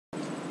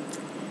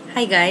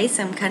Hi guys,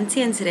 I'm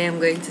Khanti and today I'm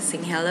going to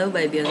sing Hello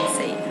by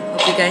Beyonce.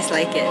 Hope you guys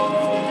like it.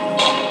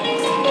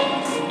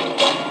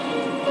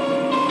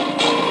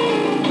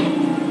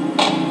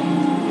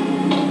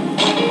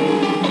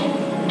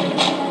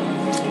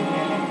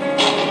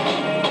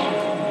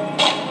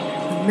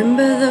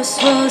 Remember those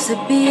walls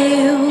I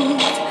built,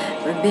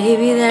 but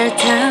baby they're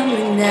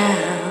tumbling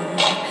down.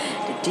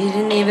 They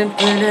didn't even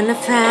put on a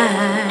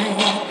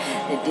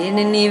fight, they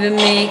didn't even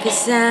make a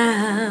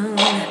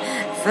sound.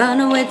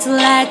 Found a way to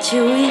let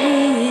you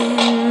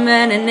in,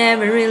 but I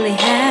never really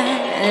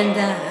had a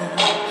doubt.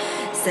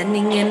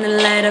 Standing in the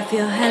light of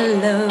your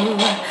hello,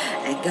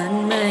 I got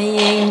my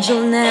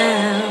angel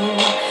now.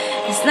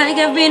 It's like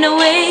I've been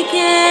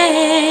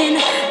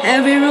awakened,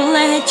 every rule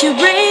I had you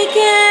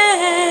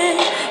breaking.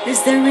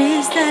 It's the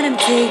risk that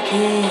I'm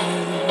taking,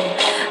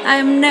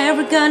 I'm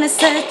never gonna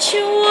set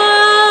you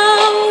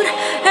out.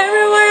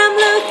 Everywhere I'm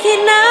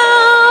looking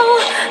now,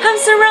 I'm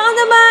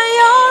surrounded by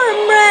your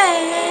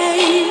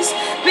embrace.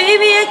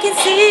 Baby, I can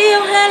see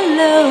your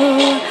hello,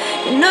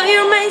 you know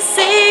you're my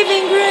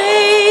saving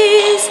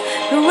grace.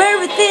 You're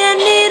everything I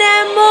need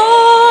and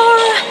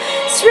more,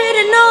 it's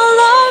written all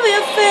over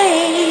your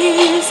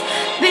face.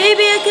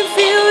 Baby, I can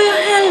feel your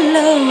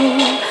hello,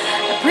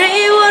 I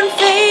pray it won't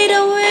fade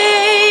away.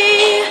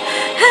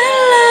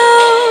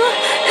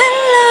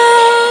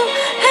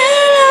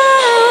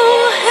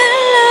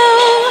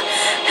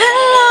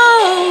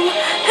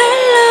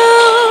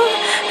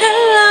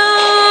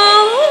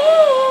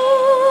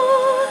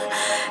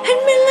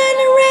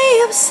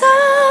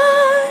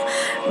 Sun,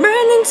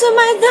 burn into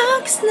my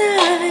darkest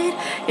night.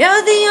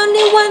 You're the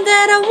only one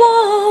that I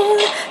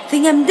want.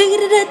 Think I'm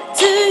addicted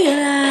to your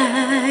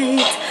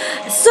light.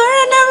 I swear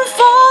I never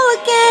fall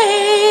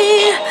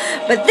again,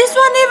 but this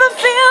won't even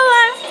feel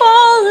like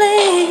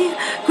falling.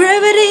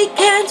 Gravity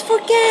can't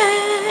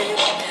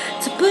forget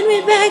to put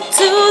me back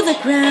to the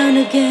ground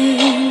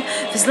again.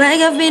 Feels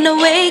like I've been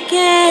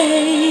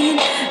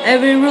awakened,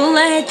 every rule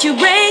I had you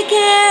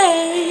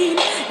breaking.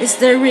 It's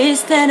the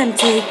risk that I'm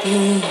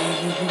taking,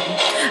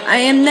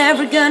 I am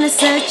never gonna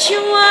set you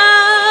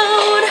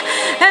out.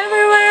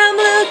 Everywhere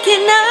I'm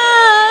looking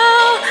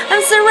now,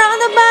 I'm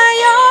surrounded by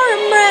your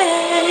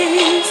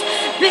embrace.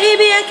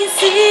 Baby, I can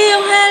see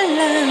your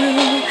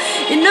hello,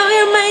 you know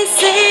you're my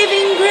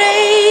saving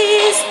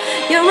grace.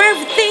 You're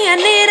everything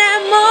I need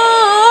and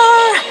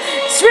more,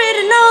 it's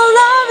written all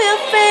over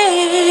your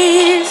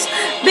face.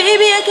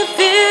 Baby, I can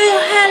feel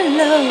your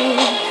hello,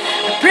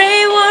 I pray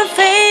it won't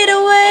fade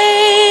away.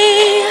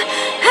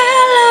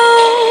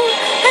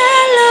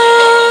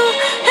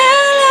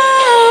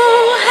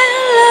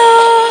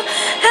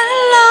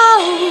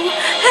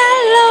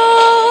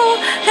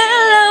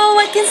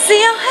 See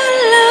your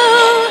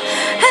hello,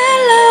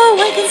 hello,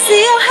 I can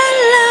see your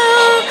hello,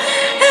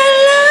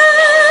 hello,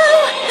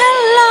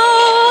 hello,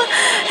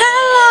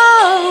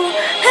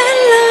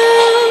 hello,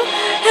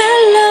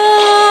 hello,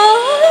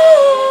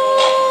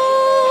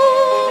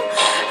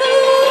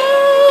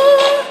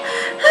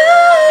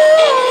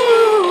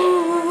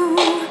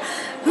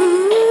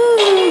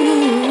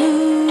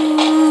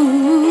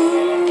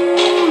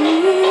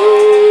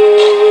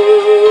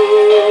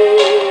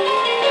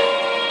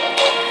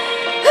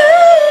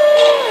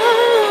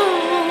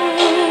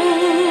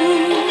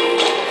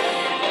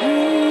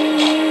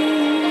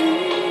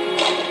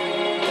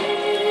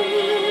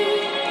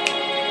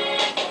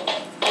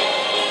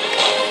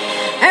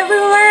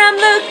 everywhere I'm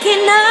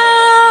looking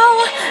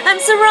now, I'm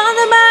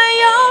surrounded by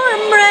your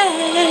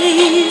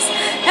embrace.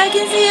 I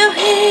can see you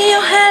here,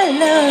 your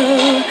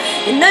hello,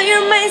 you know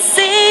you're my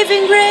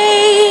saving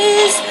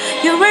grace.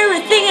 You're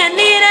everything I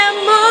need and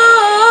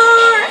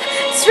more,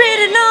 it's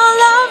written all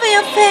over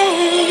your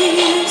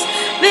face.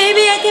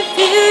 Baby, I can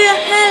feel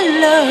your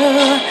hello,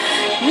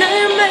 now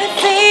you might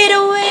fade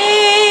away.